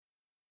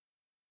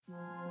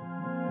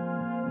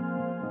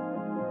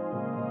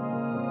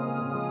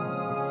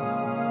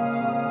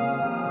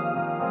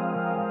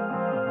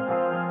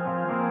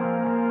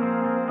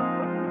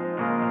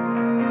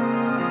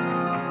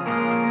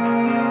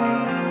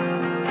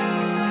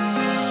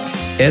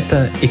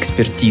Это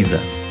 «Экспертиза»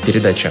 –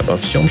 передача обо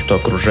всем, что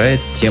окружает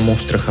тему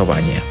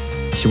страхования.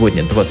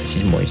 Сегодня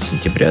 27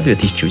 сентября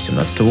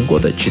 2018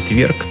 года,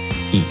 четверг,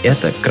 и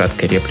это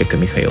краткая реплика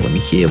Михаила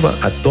Михеева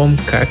о том,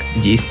 как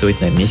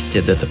действовать на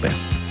месте ДТП.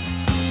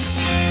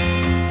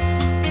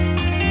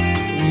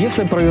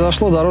 Если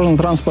произошло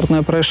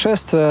дорожно-транспортное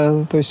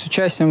происшествие, то есть с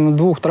участием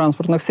двух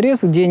транспортных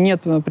средств, где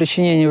нет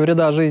причинения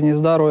вреда жизни и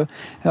здоровью,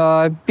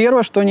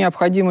 первое, что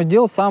необходимо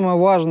делать, самое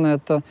важное,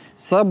 это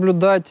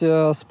соблюдать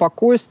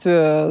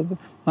спокойствие,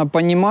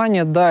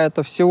 понимание, да,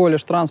 это всего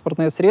лишь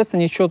транспортное средство,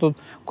 ничего тут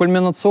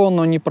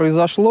кульминационного не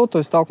произошло, то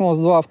есть столкнулось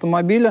два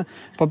автомобиля,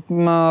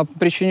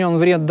 причинен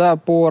вред, да,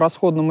 по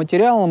расходным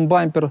материалам,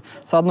 бампер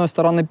с одной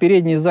стороны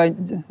передний,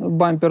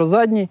 бампер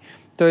задний,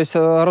 то есть,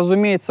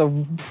 разумеется,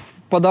 в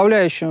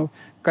подавляющем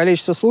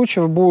количестве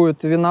случаев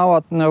будет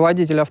виноват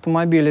водитель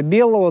автомобиля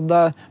белого,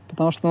 да,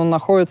 потому что он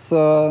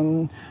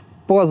находится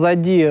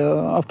позади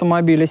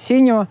автомобиля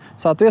синего,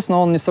 соответственно,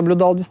 он не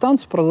соблюдал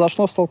дистанцию,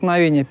 произошло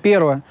столкновение.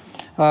 Первое.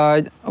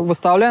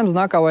 Выставляем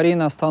знак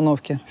аварийной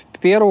остановки. В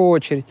первую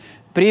очередь.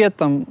 При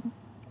этом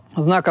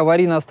знак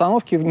аварийной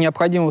остановки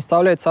необходимо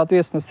выставлять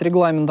соответственно с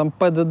регламентом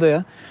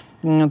ПДД.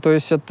 То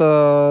есть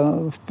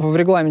это в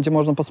регламенте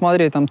можно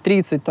посмотреть там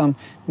 30, там,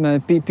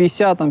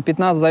 50, там,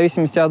 15, в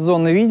зависимости от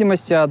зоны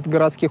видимости, от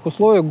городских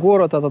условий,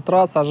 город, это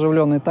трасса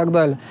оживленная и так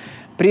далее.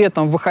 При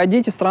этом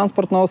выходить из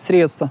транспортного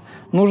средства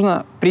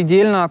нужно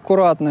предельно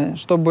аккуратно,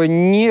 чтобы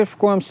ни в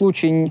коем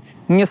случае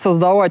не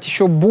создавать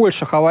еще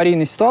больших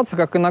аварийных ситуаций,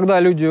 как иногда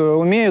люди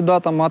умеют, да,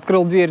 там,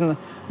 открыл дверь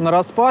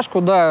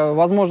нараспашку, да,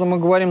 возможно, мы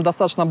говорим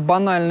достаточно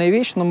банальные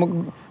вещи, но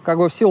мы, как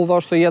бы в силу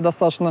того, что я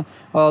достаточно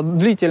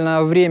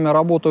длительное время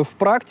работаю в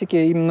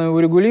практике, именно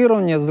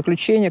урегулирования,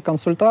 заключения,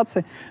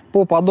 консультаций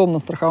по подобным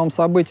страховым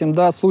событиям,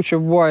 да,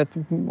 случаев бывает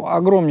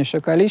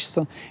огромнейшее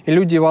количество, и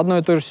люди в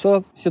одной и той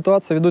же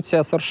ситуации ведут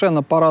себя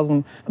совершенно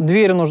по-разному.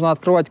 Двери нужно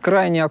открывать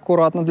крайне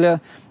аккуратно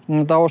для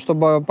того,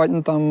 чтобы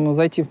там,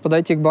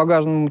 подойти к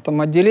багажному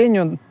там,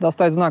 отделению,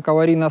 достать знак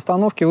аварийной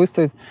остановки,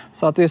 выставить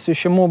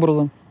соответствующим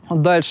образом.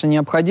 Дальше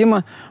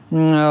необходимо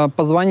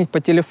позвонить по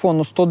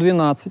телефону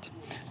 112,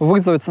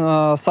 вызвать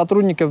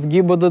сотрудников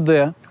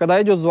ГИБДД.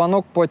 Когда идет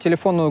звонок по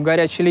телефону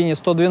горячей линии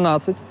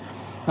 112,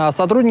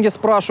 сотрудники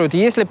спрашивают,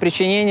 есть ли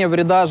причинение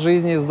вреда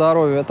жизни и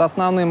здоровью. Это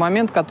основной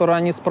момент, который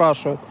они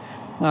спрашивают.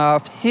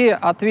 Все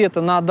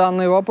ответы на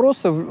данные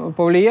вопросы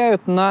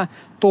повлияют на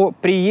то,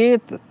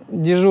 приедет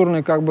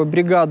дежурная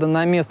бригада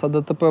на место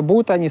ДТП,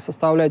 будут они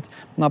составлять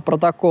на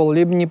протокол,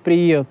 либо не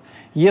приедут.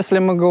 Если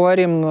мы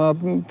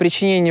говорим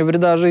причинение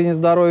вреда жизни и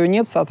здоровью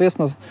нет,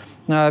 соответственно,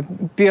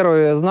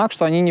 первый знак,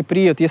 что они не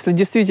приедут. Если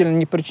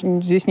действительно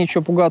здесь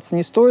ничего пугаться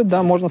не стоит,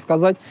 да, можно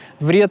сказать,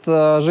 вред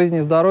жизни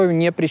и здоровью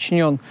не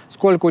причинен.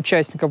 Сколько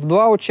участников?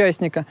 2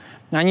 участника.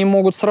 Они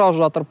могут сразу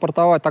же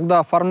отрапортовать. Тогда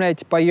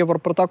оформляйте по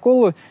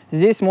европротоколу.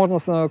 Здесь можно,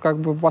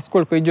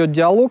 поскольку идет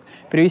диалог,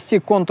 привести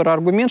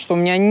контраргумент, что у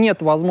меня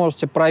нет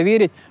возможности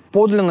проверить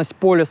подлинность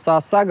полиса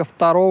ОСАГО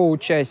второго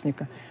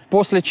участника.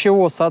 После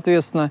чего,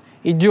 соответственно,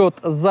 идет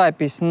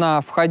запись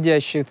на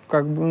входящие,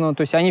 то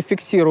есть они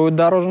фиксируют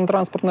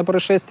дорожно-транспортное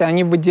происшествие,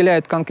 они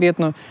выделяют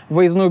конкретную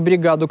выездную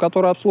бригаду,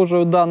 которая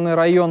обслуживает данный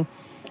район,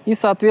 и,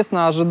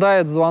 соответственно,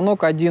 ожидает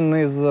звонок один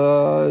из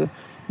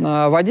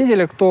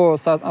водителей, кто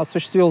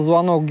осуществил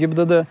звонок в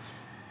ГИБДД.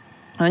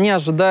 Они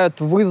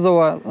ожидают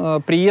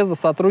вызова приезда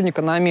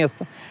сотрудника на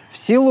место. В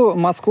силу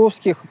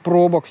московских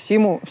пробок, в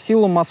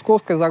силу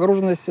московской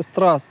загруженности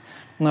трасс,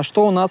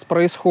 что у нас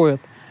происходит?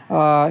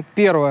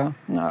 Первое.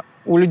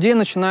 У людей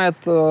начинает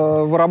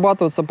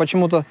вырабатываться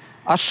почему-то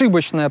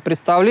ошибочное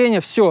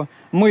представление. Все,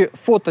 мы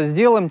фото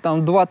сделаем,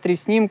 там 2-3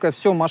 снимка,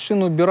 все,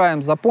 машину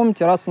убираем.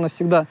 Запомните раз и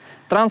навсегда.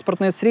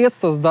 Транспортные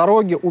средства с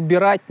дороги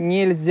убирать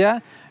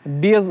нельзя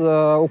без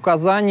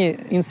указаний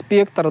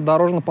инспектора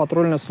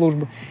дорожно-патрульной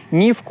службы.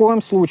 Ни в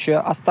коем случае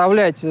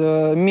оставлять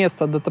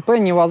место ДТП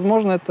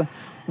невозможно. Это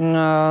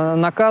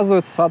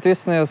наказывается,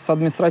 соответственно, с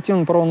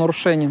административным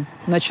правонарушением.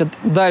 Значит,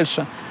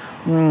 дальше.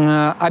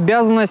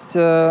 Обязанность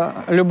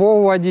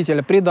любого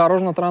водителя при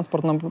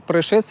дорожно-транспортном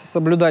происшествии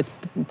соблюдать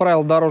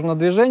правила дорожного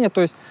движения,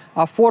 то есть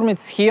оформить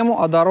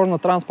схему о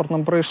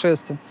дорожно-транспортном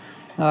происшествии.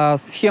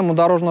 Схему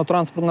дорожного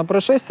транспортного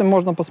происшествия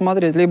можно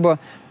посмотреть либо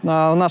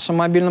в нашем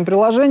мобильном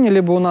приложении,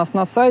 либо у нас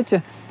на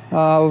сайте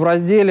в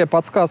разделе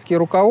 «Подсказки и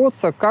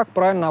руководства», как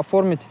правильно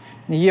оформить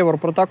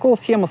европротокол,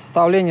 схема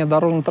составления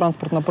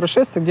дорожно-транспортного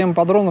происшествия, где мы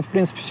подробно, в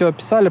принципе, все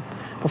описали,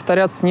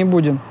 повторяться не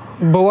будем.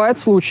 Бывают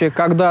случаи,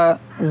 когда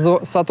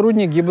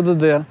сотрудник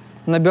ГИБДД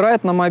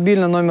набирает на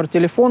мобильный номер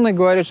телефона и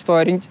говорит,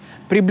 что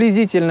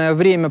приблизительное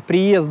время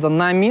приезда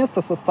на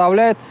место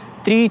составляет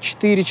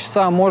 3-4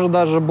 часа, может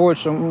даже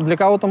больше. Для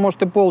кого-то,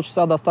 может, и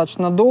полчаса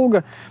достаточно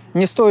долго.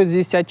 Не стоит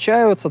здесь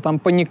отчаиваться,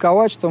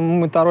 паниковать, что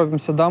мы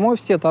торопимся домой,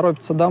 все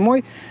торопятся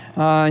домой.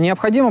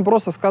 Необходимо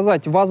просто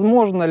сказать,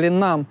 возможно ли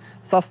нам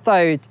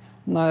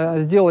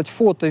сделать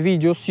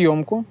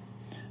фото-видеосъемку,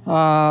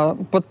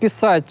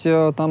 подписать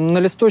на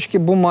листочке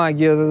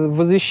бумаги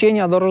в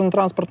извещении о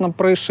дорожно-транспортном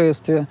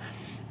происшествии,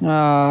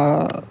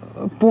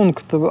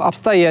 пункт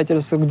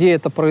обстоятельств, где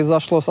это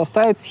произошло,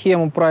 составить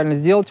схему правильно,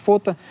 сделать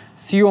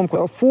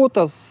фотосъемку.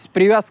 Фото с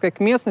привязкой к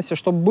местности,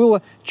 чтобы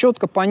было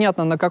четко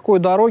понятно, на какой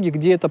дороге,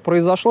 где это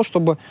произошло,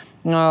 чтобы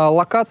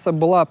локация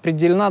была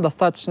определена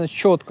достаточно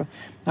четко.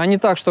 А не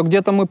так, что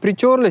где-то мы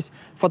притерлись,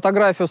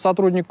 фотографию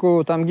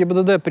сотруднику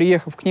ГИБДД,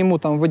 приехав к нему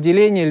в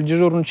отделение или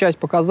дежурную часть,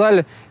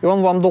 показали, и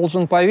он вам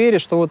должен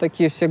поверить, что вы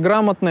такие все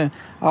грамотные,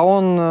 а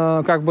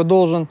он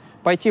должен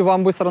пойти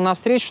вам быстро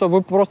навстречу, чтобы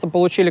вы просто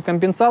получили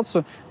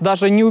компенсацию,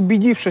 даже не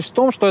убедившись в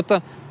том, что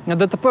это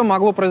ДТП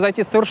могло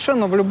произойти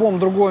совершенно в любом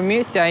другом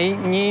месте, а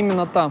не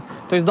именно там.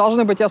 То есть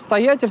должны быть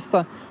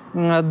обстоятельства,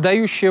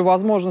 дающие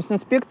возможность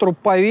инспектору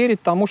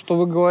поверить тому, что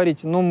вы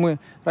говорите. Мы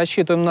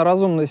рассчитываем на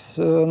разумность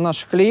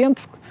наших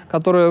клиентов,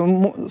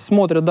 которые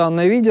смотрят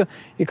данное видео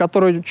и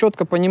которые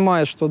четко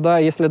понимают, что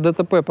если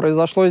ДТП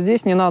произошло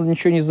здесь, не надо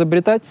ничего не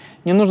изобретать,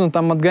 не нужно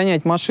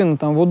отгонять машину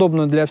в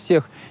удобное для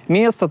всех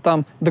место,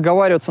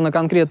 договариваться на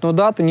конкретную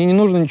дату, не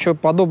нужно ничего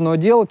подобного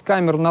делать,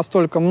 камер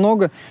настолько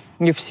много,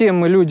 и все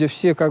мы люди,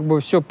 все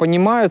все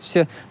понимают,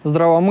 все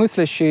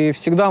здравомыслящие, и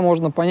всегда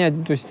можно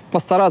понять, то есть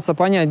постараться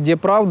понять, где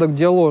правда,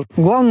 где ложь.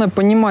 Главное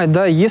понимать,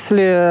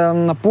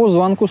 если по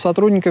звонку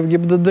сотрудников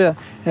ГИБДД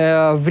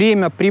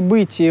время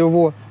прибытия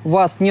его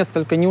вас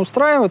несколько не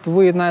устраивает,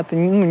 вы на это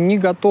не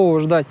готовы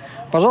ждать,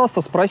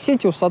 пожалуйста,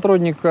 спросите у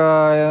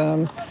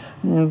сотрудника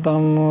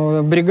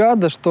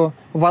бригады, что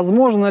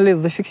возможно ли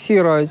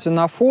зафиксировать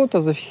на фото,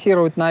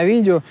 зафиксировать на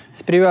видео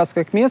с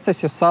привязкой к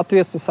местности в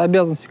соответствии с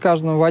обязанностью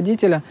каждого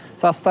водителя,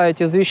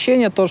 составить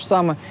извещение, то же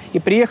самое, и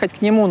приехать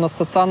к нему на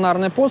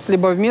стационарный пост,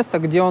 либо в место,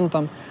 где он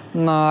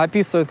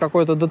описывает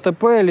какое-то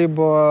ДТП,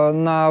 либо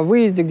на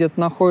выезде где-то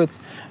находится,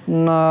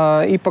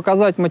 и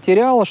показать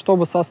материалы,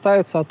 чтобы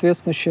составить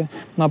соответствующий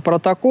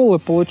протокол и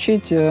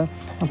получить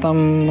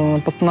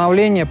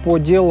постановление по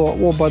делу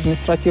об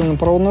административном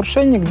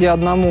правонарушении, где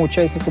одному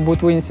участнику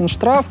будет вынесен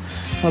штраф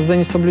за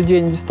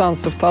несоблюдение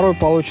дистанции, второй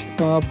получит,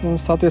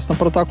 соответственно,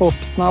 протокол с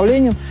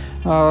постановлением,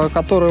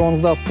 который он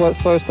сдаст в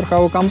свою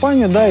страховую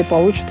компанию, и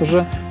получит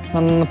уже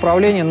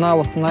направление на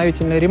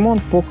восстановительный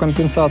ремонт по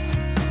компенсации.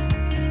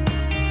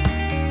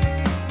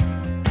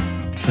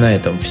 На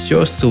этом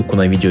все. Ссылку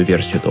на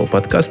видеоверсию этого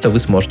подкаста вы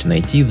сможете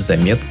найти в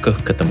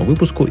заметках к этому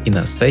выпуску и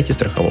на сайте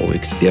страхового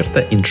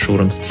эксперта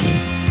Insurance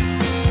Team.